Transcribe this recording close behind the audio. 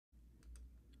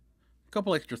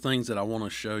Couple extra things that I want to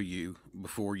show you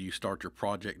before you start your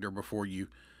project or before you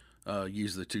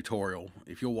use the tutorial.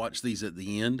 If you'll watch these at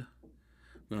the end,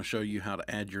 I'm going to show you how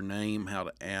to add your name, how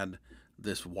to add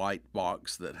this white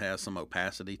box that has some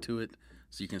opacity to it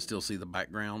so you can still see the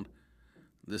background.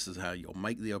 This is how you'll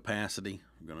make the opacity.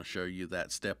 I'm going to show you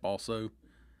that step also,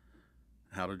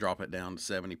 how to drop it down to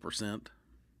 70%.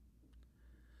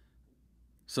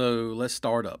 So let's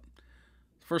start up.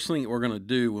 First thing that we're going to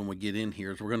do when we get in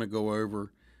here is we're going to go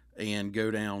over and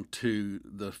go down to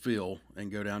the fill and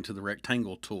go down to the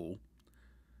rectangle tool,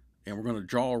 and we're going to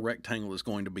draw a rectangle that's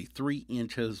going to be 3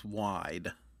 inches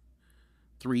wide.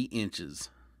 3 inches.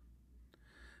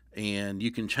 And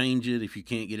you can change it. If you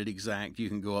can't get it exact, you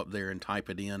can go up there and type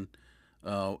it in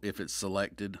if it's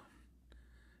selected,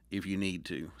 if you need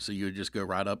to. So you would just go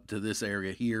right up to this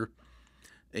area here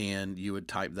and you would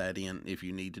type that in if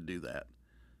you need to do that.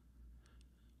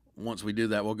 Once we do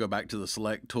that, we'll go back to the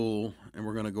select tool and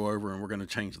we're going to go over and we're going to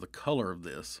change the color of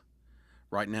this.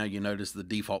 Right now you notice the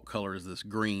default color is this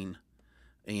green,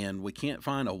 and we can't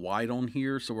find a white on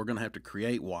here, so we're going to have to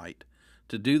create white.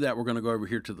 To do that, we're going to go over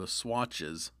here to the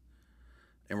swatches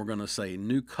and we're going to say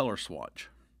new color swatch.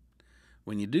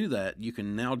 When you do that, you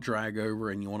can now drag over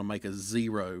and you want to make a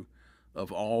 0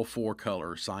 of all 4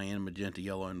 colors: cyan, magenta,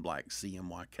 yellow, and black,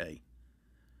 CMYK.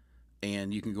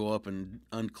 And you can go up and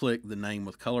unclick the name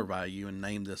with color value and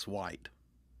name this white.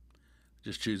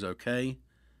 Just choose OK,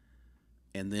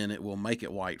 and then it will make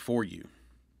it white for you.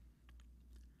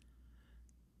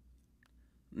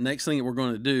 Next thing that we're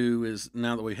going to do is,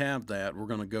 now that we have that, we're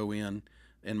going to go in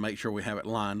and make sure we have it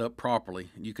lined up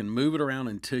properly. You can move it around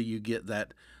until you get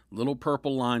that little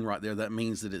purple line right there. That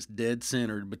means that it's dead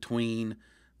centered between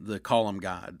the column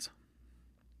guides.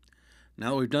 Now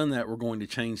that we've done that, we're going to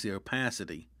change the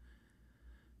opacity.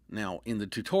 Now, in the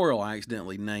tutorial, I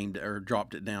accidentally named or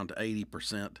dropped it down to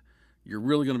 80%. You're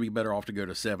really going to be better off to go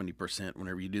to 70%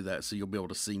 whenever you do that, so you'll be able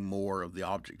to see more of the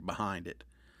object behind it.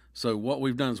 So what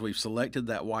we've done is we've selected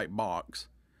that white box,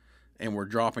 and we're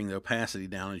dropping the opacity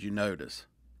down, as you notice.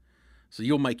 So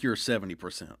you'll make yours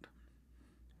 70%.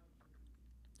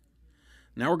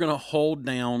 Now we're going to hold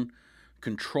down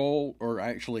Control, or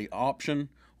actually Option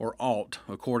or Alt,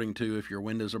 according to if your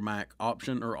Windows or Mac,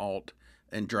 Option or Alt,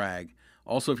 and drag.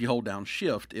 Also, if you hold down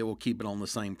Shift, it will keep it on the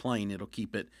same plane. It'll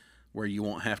keep it where you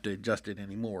won't have to adjust it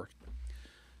anymore.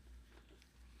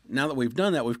 Now that we've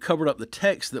done that, we've covered up the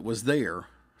text that was there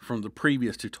from the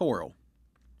previous tutorial.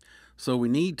 So we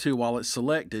need to, while it's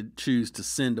selected, choose to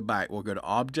send to back. We'll go to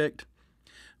Object,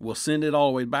 we'll send it all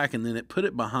the way back, and then put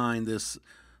it behind this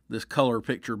color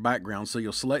picture background. So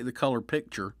you'll select the color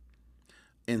picture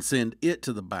and send it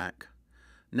to the back.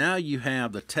 Now you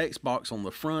have the text box on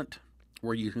the front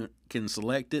where you can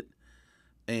select it,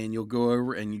 and you'll go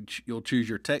over and you'll choose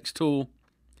your text tool,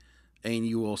 and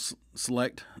you will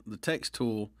select the text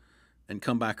tool and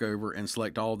come back over and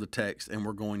select all the text, and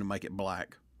we're going to make it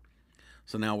black.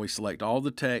 So now we select all the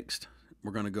text.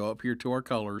 We're going to go up here to our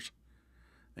colors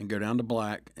and go down to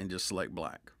black and just select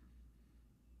black.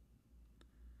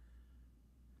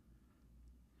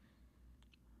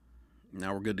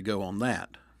 Now we're good to go on that.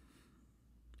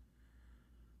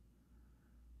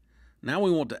 Now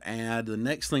we want to add, the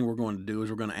next thing we're going to do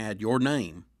is we're going to add your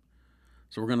name.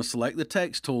 So we're going to select the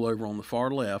text tool over on the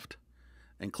far left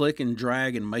and click and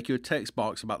drag and make you a text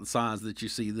box about the size that you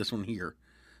see this one here.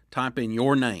 Type in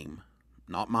your name,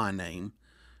 not my name.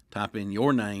 Type in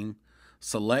your name,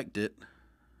 select it,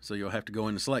 so you'll have to go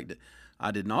in and select it. I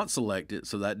did not select it,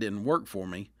 so that didn't work for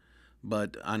me,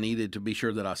 but I needed to be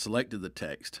sure that I selected the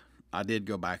text. I did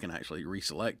go back and actually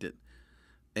reselect it.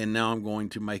 And now I'm going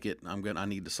to make it, I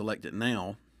need to select it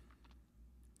now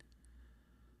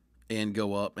and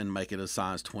go up and make it a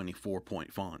size 24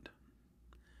 point font.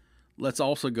 Let's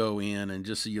also go in, and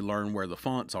just so you learn where the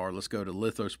fonts are, let's go to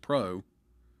Lithos Pro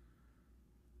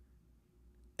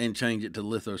and change it to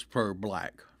Lithos Pro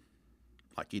Black,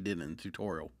 like you did in the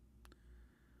tutorial.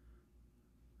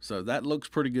 So that looks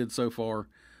pretty good so far.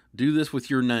 Do this with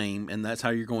your name, and that's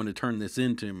how you're going to turn this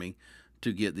into me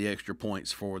to get the extra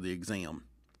points for the exam.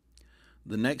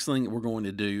 The next thing that we're going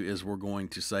to do is we're going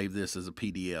to save this as a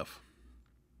PDF.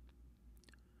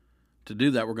 To do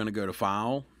that, we're going to go to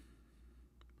File,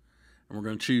 and we're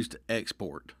going to choose to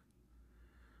Export.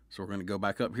 So we're going to go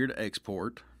back up here to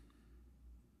Export.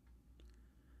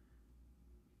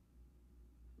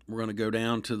 We're going to go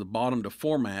down to the bottom to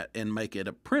Format and make it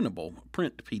a printable,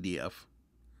 print PDF.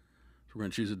 So we're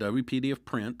going to choose Adobe PDF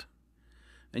Print,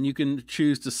 and you can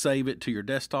choose to save it to your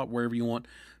desktop, wherever you want.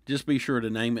 Just be sure to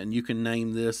name it, and you can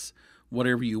name this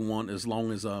whatever you want, as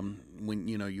long as when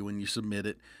you submit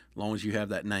it, as long as you have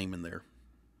that name in there.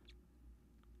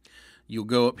 You'll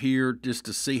go up here just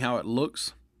to see how it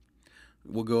looks.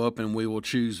 We'll go up and we will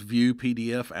choose View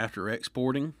PDF after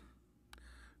exporting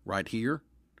right here.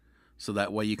 So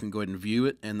that way you can go ahead and view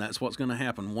it, and that's what's going to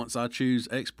happen. Once I choose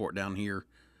Export down here,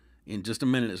 in just a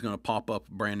minute it's going to pop up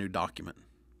a brand new document.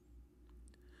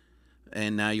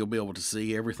 And now you'll be able to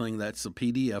see everything that's a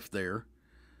PDF there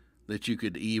that you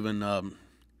could even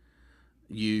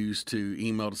use to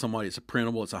email to somebody. It's a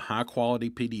printable, it's a high quality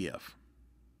PDF.